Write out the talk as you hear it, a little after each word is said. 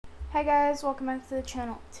Hi guys, welcome back to the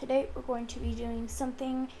channel. Today we're going to be doing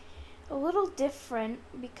something a little different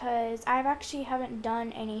because I actually haven't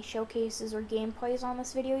done any showcases or gameplays on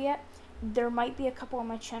this video yet. There might be a couple on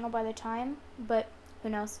my channel by the time, but who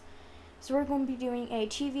knows. So we're going to be doing a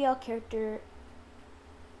TVL character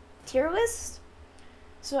tier list.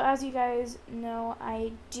 So as you guys know,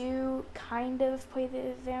 I do kind of play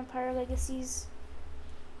the Vampire Legacies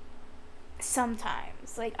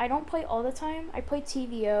sometimes. Like, I don't play all the time. I play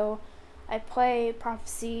TVO, I play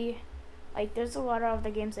Prophecy. Like, there's a lot of other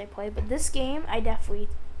games I play, but this game I definitely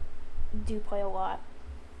do play a lot.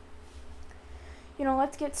 You know,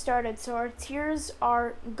 let's get started. So our tiers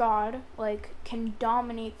are God, like, can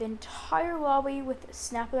dominate the entire lobby with a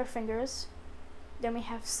snap of their fingers. Then we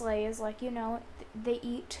have Slays, like, you know, they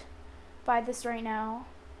eat. Buy this right now.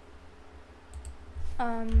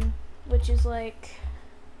 Which is like,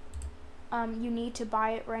 you need to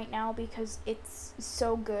buy it right now because it's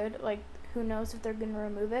so good. Like, who knows if they're gonna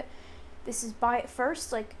remove it. This is buy it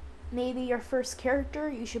first. Like, maybe your first character,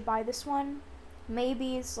 you should buy this one.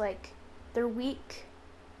 Maybe it's like they're weak,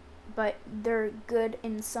 but they're good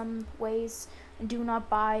in some ways. And do not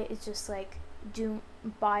buy. It's just like, do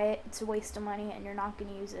buy it. It's a waste of money and you're not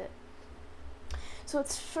gonna use it. So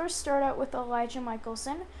let's first start out with Elijah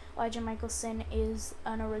Michelson. Elijah Michelson is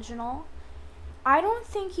an original. I don't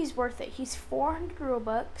think he's worth it. He's 400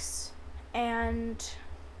 Robux, and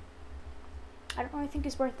I don't really think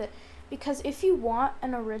he's worth it. Because if you want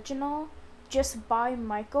an original, just buy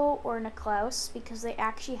Michael or Niklaus, because they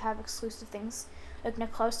actually have exclusive things. Like,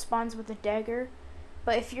 Niklaus spawns with a dagger,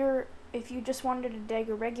 but if you just wanted a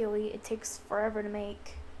dagger regularly, it takes forever to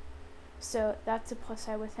make. So that's a plus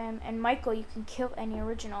side with him. And Michael, you can kill any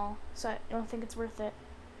original, so I don't think it's worth it.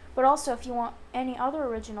 But also, if you want any other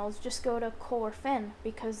originals, just go to Cole or Finn,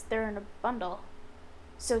 because they're in a bundle.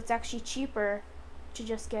 So it's actually cheaper to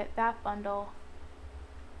just get that bundle.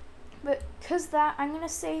 But because that, I'm going to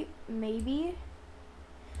say maybe,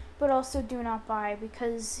 but also do not buy,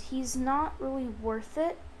 because he's not really worth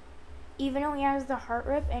it. Even though he has the heart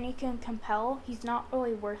rip and he can compel, he's not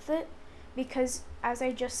really worth it. Because, as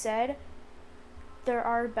I just said, there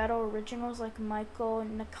are better originals like Michael,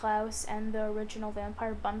 Niklaus, and the original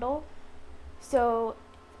Vampire bundle. So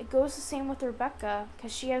it goes the same with Rebecca,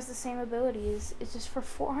 because she has the same abilities. It's just for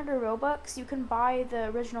 400 Robux, you can buy the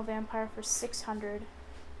original Vampire for 600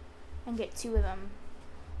 and get 2 of them.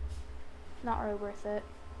 Not really worth it.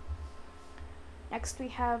 Next we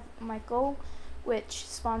have Michael, which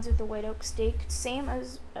spawns with the White Oak Stake, same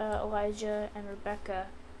as Elijah and Rebecca.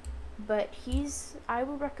 But I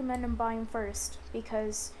would recommend him buying first,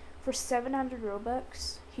 because for 700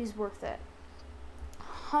 Robux, he's worth it.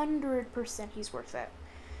 100% he's worth it.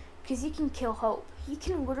 Because he can kill Hope. He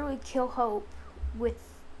can literally kill Hope with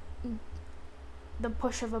the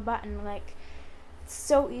push of a button. Like, it's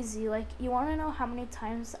so easy. Like, you want to know how many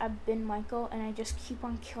times I've been Michael and I just keep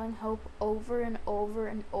on killing Hope over and over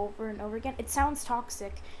and over and over again? It sounds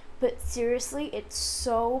toxic, but seriously, it's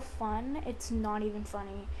so fun. It's not even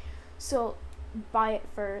funny. So, buy it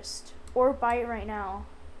first, or buy it right now.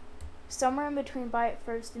 Somewhere in between buy it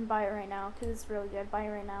first and buy it right now, because it's really good. Buy it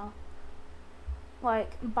right now.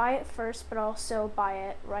 Like, buy it first, but also buy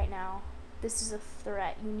it right now. This is a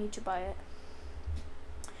threat. You need to buy it.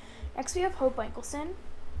 Next, we have Hope Michelson.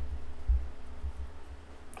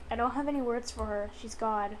 I don't have any words for her. She's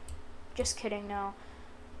God. Just kidding, no.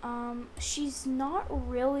 She's not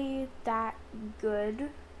really that good.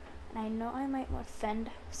 And I know I might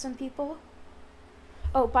offend some people.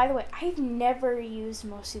 Oh, by the way, I've never used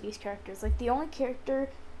most of these characters. Like, the only character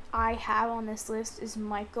I have on this list is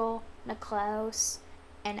Michael, Niklaus,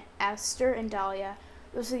 and Esther and Dahlia.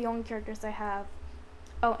 Those are the only characters I have.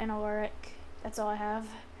 Oh, and Alaric. That's all I have.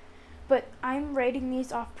 But I'm rating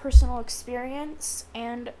these off personal experience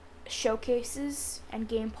and showcases and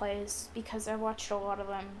gameplays, because I watched a lot of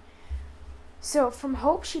them. So, from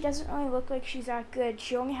Hope, she doesn't really look like she's that good.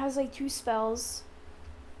 She only has, like, 2 spells.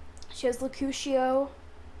 She has Lucutio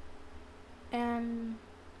and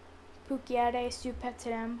Pukiade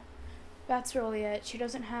Stupetem. That's really it. She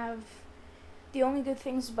doesn't have... The only good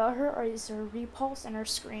things about her is her repulse and her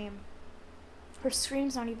scream. Her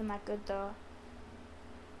scream's not even that good, though.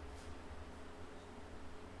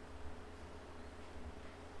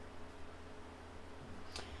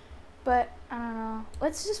 But, I don't know.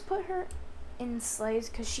 Let's just put her in Slays,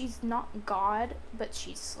 because she's not God, but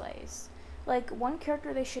she's Slays. Like, one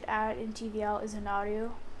character they should add in TVL is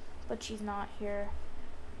Anaru, but she's not here.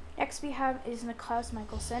 Next we have is Niklaus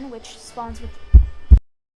Michelson, which spawns with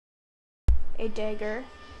a dagger.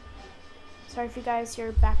 Sorry if you guys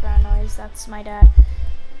hear background noise, that's my dad.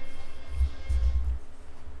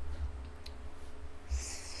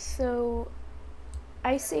 So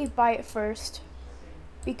I say buy it first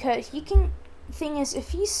because he can. Thing is,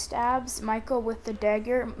 if he stabs Michael with the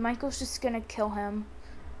dagger, Michael's just gonna kill him.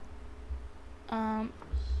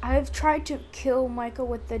 I've tried to kill Michael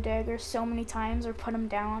with the dagger so many times or put him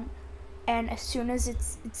down, and as soon as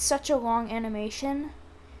it's such a long animation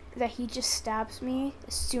that he just stabs me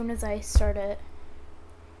as soon as I start it.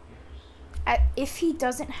 If he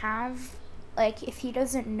doesn't have, like, if he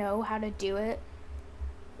doesn't know how to do it,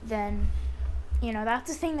 then, you know,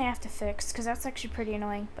 that's the thing they have to fix, because that's actually pretty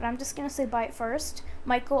annoying. But I'm just going to say buy it first.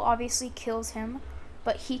 Michael obviously kills him,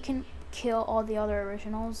 but he can kill all the other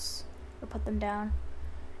originals or put them down.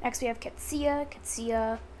 Next we have Katsuya.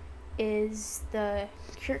 Katsuya is the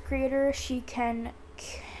cure creator. She can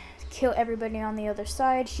kill everybody on the other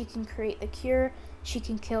side. She can create the cure. She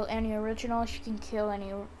can kill any original. She can kill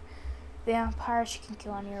any vampire. She can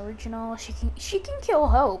kill any original. She can kill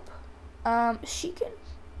Hope. She can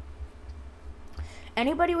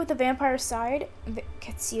anybody with the vampire side,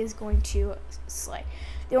 Katsuya is going to slay.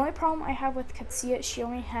 The only problem I have with Katsuya, she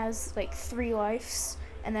only has like 3 lives,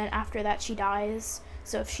 and then after that she dies.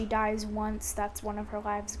 So if she dies once, that's one of her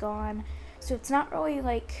lives gone. So it's not really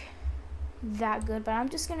like that good, but I'm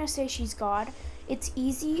just gonna say she's God. It's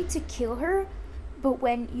easy to kill her, but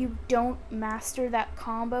when you don't master that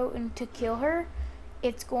combo and to kill her,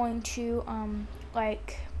 it's going to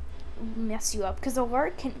like mess you up, because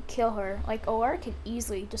Alara can kill her. Like, Alara can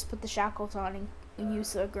easily just put the shackles on and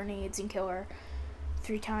use the grenades and kill her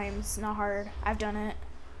 3 times. Not hard. I've done it.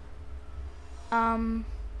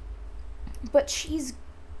 But she's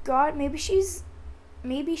God. Maybe she's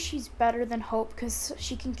better than Hope because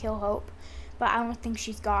she can kill Hope, but I don't think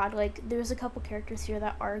she's God. Like, there's a couple characters here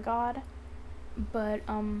that are God, but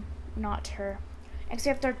not her. Next we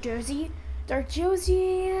have Dark Josie. Dark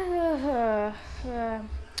Josie.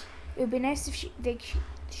 It would be nice if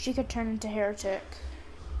she could turn into Heretic,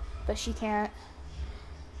 but she can't.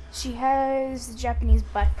 She has the Japanese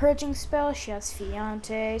butt purging spell. She has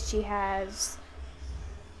Fiance. She has.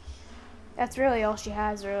 That's really all she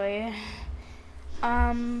has, really.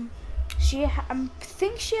 I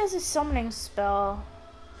think she has a summoning spell,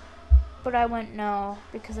 but I wouldn't know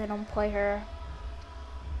because I don't play her.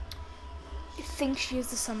 I think she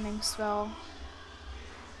has a summoning spell,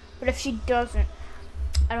 but if she doesn't,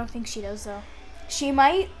 I don't think she does though. She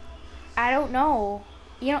might. I don't know.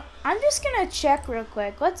 You know, I'm just gonna check real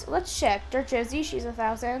quick. Let's check. Dark Josie, she's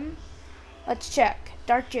 1,000. Let's check.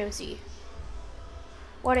 Dark Josie.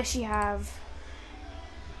 What does she have?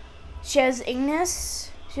 She has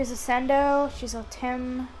Ignis. She has Ascendo. She has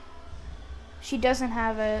Tim. She doesn't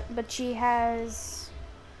have it, but she has.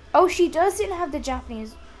 Oh, she doesn't have the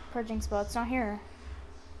Japanese purging spell. It's not here.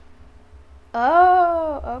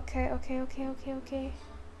 Oh, okay.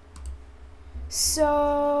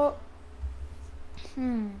 So,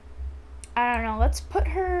 I don't know. Let's put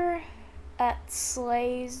her at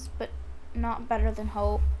Slays, but not better than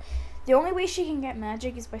Hope. The only way she can get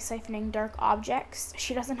magic is by siphoning dark objects.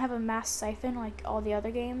 She doesn't have a mass siphon like all the other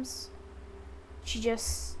games. She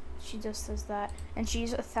just does that, and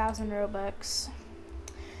she's 1,000 Robux.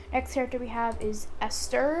 Next character we have is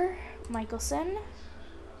Esther Michelson,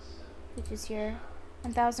 which is here,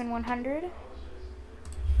 1,100.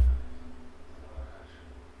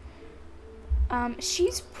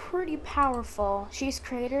 She's pretty powerful. She's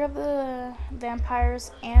creator of the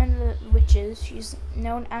vampires and the witches. She's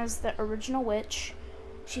known as the original witch.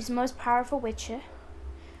 She's the most powerful witch.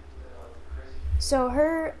 So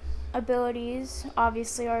her abilities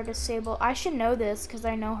obviously are disable. I should know this because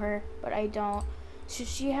I know her, but I don't. So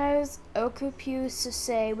she has Okupu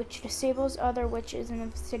Susei, which disables other witches in the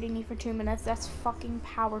vicinity for 2 minutes. That's fucking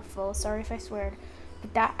powerful. Sorry if I swear,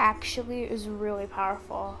 but that actually is really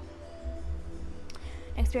powerful.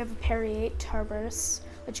 Next we have a Perrier Tarburst,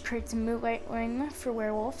 which creates a moonlight ring for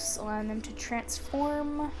werewolves, allowing them to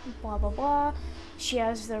transform, blah blah blah. She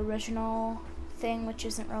has the original thing, which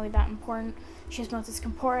isn't really that important. She has Motus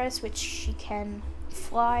Corporis, which she can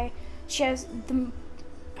fly. She has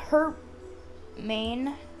her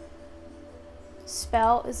main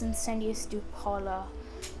spell is Incendious Dupola,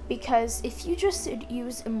 because if you just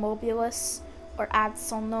use Immobilis or Ad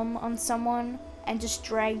Somnum on someone and just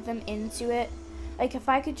drag them into it, like if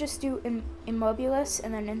I could just do Immobilis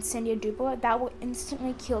and then Incendia Dupola, that will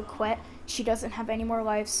instantly kill Quet. She doesn't have any more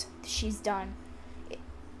lives. She's done.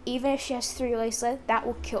 Even if she has 3 lives left, that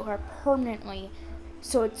will kill her permanently.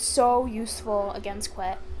 So it's so useful against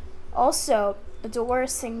Quet. Also,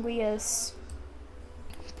 Dolores Sanguius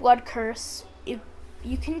Blood Curse.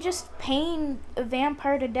 You can just pain a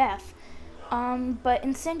vampire to death. But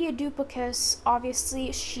Incendia Duplicus,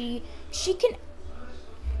 obviously, she can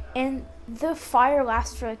And the fire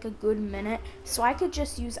lasts for like a good minute, so I could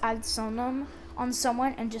just use Ad Sonum on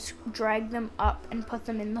someone and just drag them up and put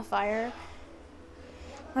them in the fire.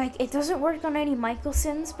 Like, it doesn't work on any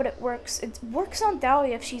Michelsons, but it works on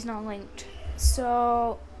Dahlia if she's not linked.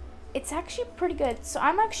 So it's actually pretty good. So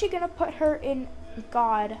I'm actually gonna put her in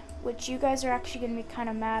God, which you guys are actually gonna be kind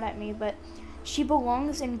of mad at me, but she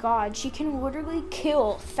belongs in God. She can literally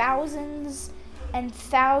kill thousands and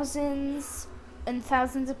thousands and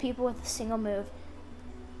thousands of people with a single move.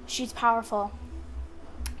 She's powerful.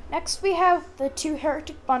 Next we have the 2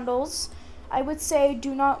 heretic bundles. I would say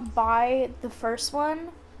do not buy the first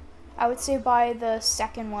one. I would say buy the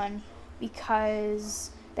second one,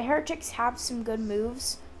 because the heretics have some good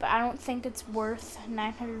moves, but I don't think it's worth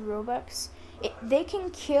 900 Robux. They can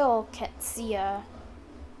kill Ketsia,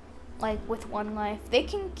 like, with 1 life. They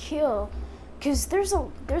can kill, because there's a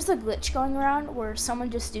glitch going around where someone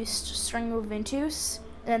just do String of Ventus,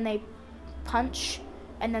 and then they punch,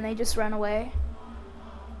 and then they just run away,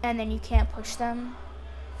 and then you can't push them.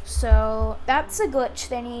 So that's a glitch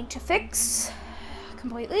they need to fix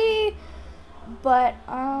completely. But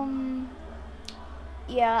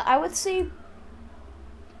yeah, I would say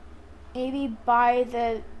maybe buy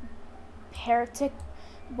the heretic.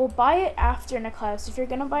 We'll buy it after Niklaus. If you're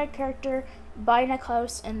gonna buy a character, buy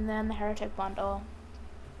Niklaus and then the heretic bundle.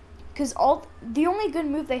 Because the only good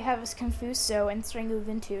move they have is Confuso and String of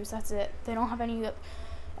Ventus. That's it. They don't have any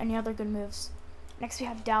other good moves. Next we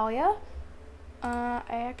have Dahlia.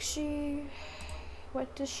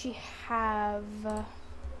 What does she have?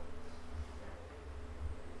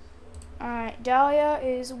 Alright, Dahlia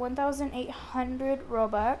is 1,800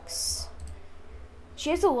 Robux.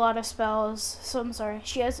 She has a lot of spells, so I'm sorry.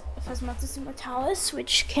 She has Phasmatis Immortalis,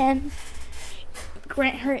 which can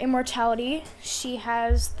grant her immortality. She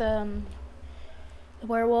has the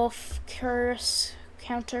Werewolf Curse,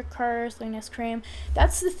 Counter Curse, Ignis Cream.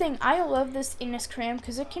 That's the thing. I love this Ignis Cream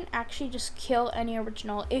because it can actually just kill any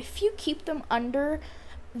original. If you keep them under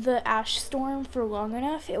the Ash Storm for long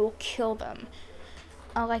enough, it will kill them.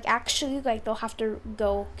 They'll have to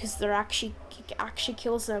go because they're actually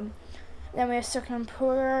kills them. Then we have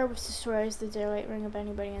Circumpolar, which destroys the daylight ring of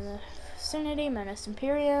anybody in the vicinity. Menace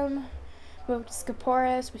Imperium.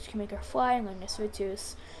 Scaporus, which can make her fly, and Ignis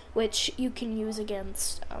Vitus, which you can use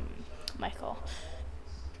against Michael.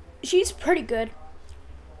 She's pretty good.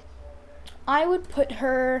 I would put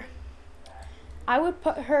her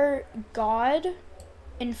God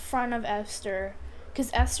in front of Esther,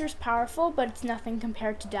 because Esther's powerful, but it's nothing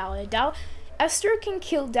compared to Dahlia. Esther can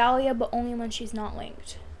kill Dahlia, but only when she's not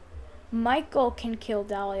linked. Michael can kill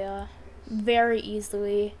Dahlia very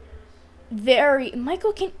easily.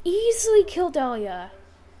 Michael can easily kill Dahlia.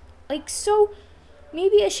 Like, so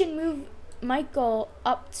maybe I should move Michael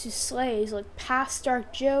up to Slays, like past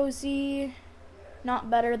Dark Josie. Not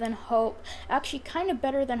better than Hope. Actually, kind of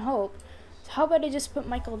better than Hope. So how about I just put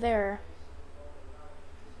Michael there?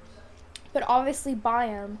 But obviously buy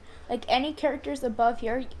him. Like, any characters above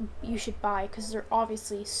here, you should buy, because they're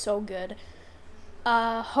obviously so good.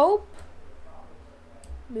 Hope,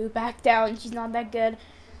 move back down. She's not that good.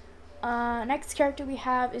 Next character we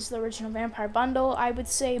have is the original Vampire Bundle. I would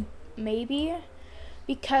say maybe,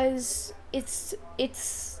 because it's a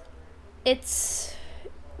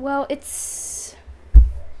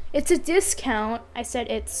discount. I said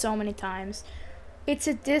it so many times. It's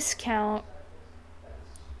a discount,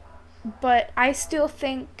 but I still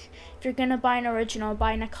think if you're gonna buy an original,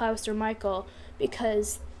 buy Niklaus or Michael,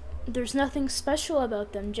 because there's nothing special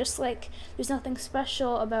about them, just like there's nothing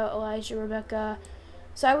special about Elijah, Rebecca.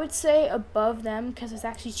 So I would say above them, because it's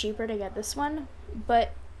actually cheaper to get this one.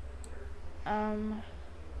 But I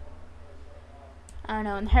don't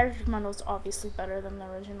know, and the Heritage Bundle is obviously better than the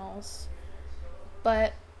originals.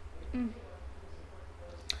 But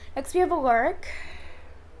next we have Alaric.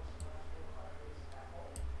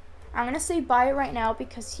 I'm gonna say buy it right now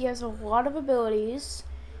because he has a lot of abilities.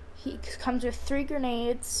 He comes with 3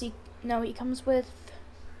 grenades. He comes with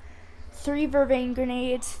 3 Vervain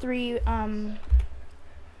grenades, 3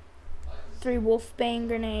 Wolfbane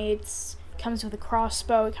grenades. He comes with a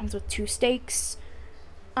crossbow. He comes with 2 stakes.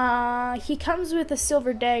 He comes with a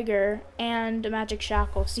silver dagger and a magic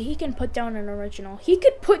shackle, so he can put down an original. He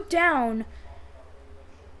could put down.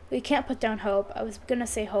 He can't put down Hope. I was gonna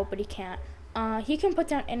say Hope, but he can't. He can put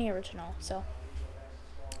down any original. So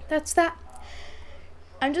that's that.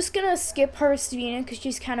 I'm just gonna skip Harvest Vina because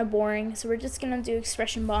she's kind of boring. So we're just gonna do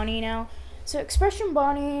Expression Bonnie now. So Expression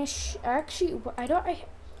Bonnie, I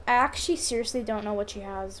actually seriously don't know what she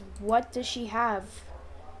has. What does she have?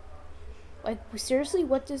 Like, seriously,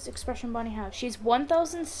 what does Expression Bonnie have? She's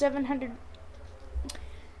 1,700.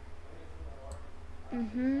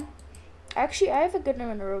 Actually, I have a good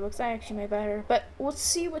number in Robux. I actually may buy her. But let's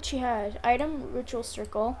see what she has. Item, Ritual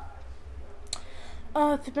Circle.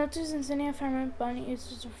 Hypnosis Incendiary Fireman Bunny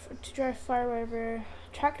uses to drive fire wherever.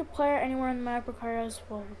 Attract a player anywhere on the map requires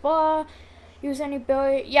blah blah blah. Use any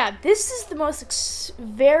ability. Yeah, this is the most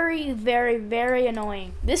very, very, very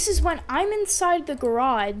annoying. This is when I'm inside the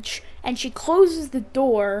garage and she closes the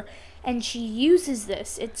door and she uses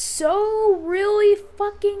this. It's so really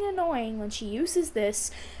fucking annoying when she uses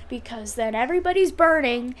this because then everybody's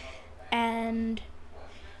burning and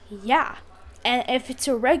yeah. And if it's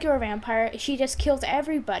a regular vampire, she just kills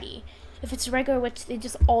everybody. If it's a regular witch, they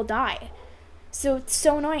just all die. So it's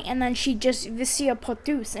so annoying. And then she just Vicia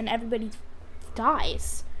Potus and everybody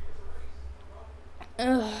dies.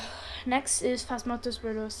 Ugh. Next is Phasmotos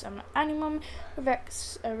Verdos Animum.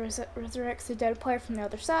 Resurrects the dead player from the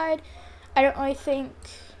other side. I don't really think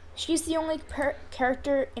she's the only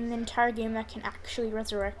character in the entire game that can actually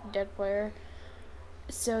resurrect a dead player.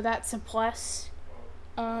 So that's a plus.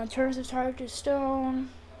 Turns of Target to Stone.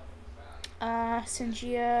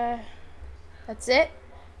 Singia. That's it.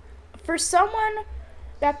 For someone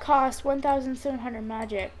that costs 1,700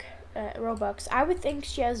 magic Robux, I would think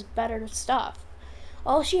she has better stuff.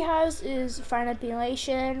 All she has is find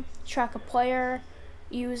manipulation, track a player,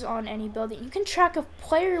 use on any building. You can track a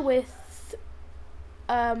player with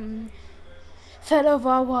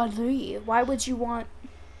Fedovawadri. Why would you want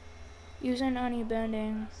use on any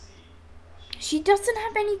building? She doesn't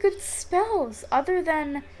have any good spells other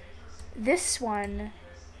than this one.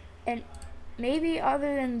 And maybe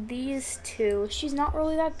other than these two, she's not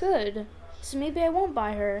really that good. So maybe I won't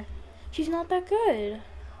buy her. She's not that good.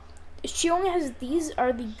 She only has these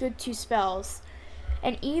are the good two spells.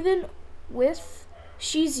 And even with,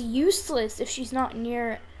 she's useless if she's not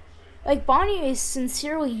near, like Bonnie is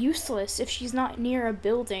sincerely useless if she's not near a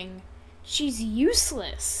building. She's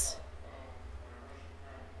useless.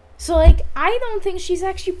 So like, I don't think she's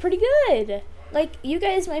actually pretty good. Like, you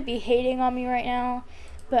guys might be hating on me right now,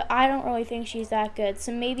 but I don't really think she's that good.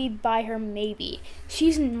 So maybe buy her, maybe.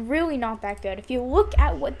 She's really not that good. If you look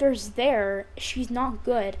at what there's there, she's not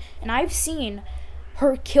good. And I've seen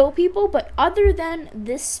her kill people, but other than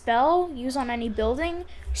this spell, use on any building,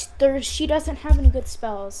 she doesn't have any good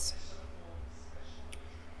spells.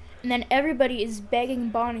 And then everybody is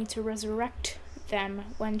begging Bonnie to resurrect them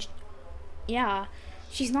when, yeah,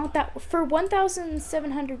 she's not that, for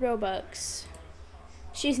 1,700 Robux.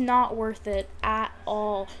 She's not worth it at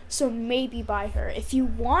all. So maybe buy her. If you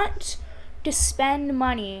want to spend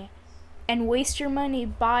money and waste your money,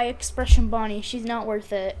 buy Expression Bonnie. She's not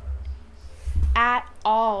worth it at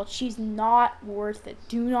all. She's not worth it.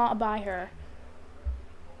 Do not buy her.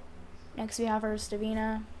 Next we have our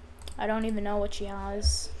Stavina. I don't even know what she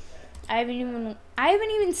has. I haven't even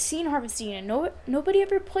seen Harvestina. Nobody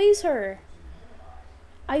ever plays her.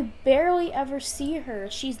 I barely ever see her.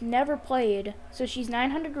 She's never played. So she's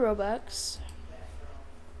 900 Robux.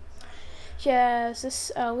 Yes,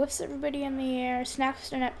 this lifts everybody in the air. Snaps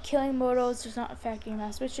their net. Killing modals does not affect game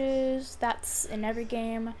mass switches. That's in every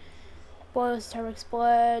game. Boils Tarwick's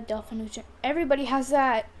blood. Delphinucci. Everybody has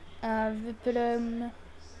that. Vipidum.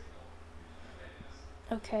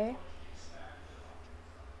 Okay.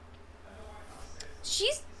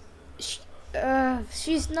 She's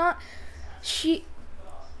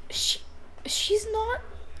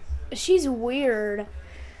weird.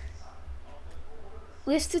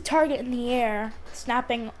 List the target in the air,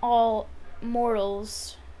 snapping all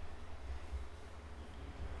mortals.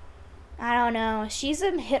 I don't know. She's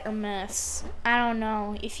a hit or miss. I don't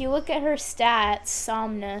know. If you look at her stats,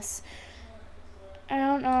 Somnus, I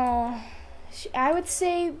don't know. I would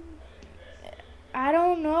say, I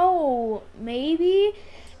don't know, maybe.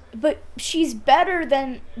 But she's better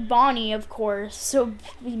than Bonnie, of course, so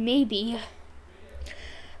maybe.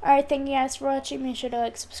 Alright, thank you guys for watching. Make sure to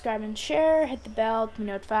like, subscribe, and share. Hit the bell to be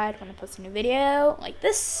notified when I post a new video like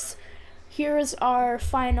this. Here's our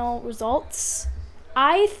final results.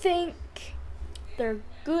 I think they're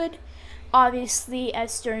good. Obviously,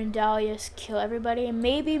 Esther and Dahlia's kill everybody.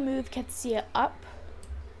 Maybe move Ketsia up.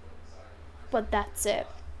 But that's it.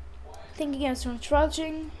 Thank you guys so much for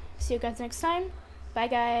watching. See you guys next time. Bye,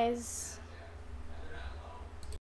 guys.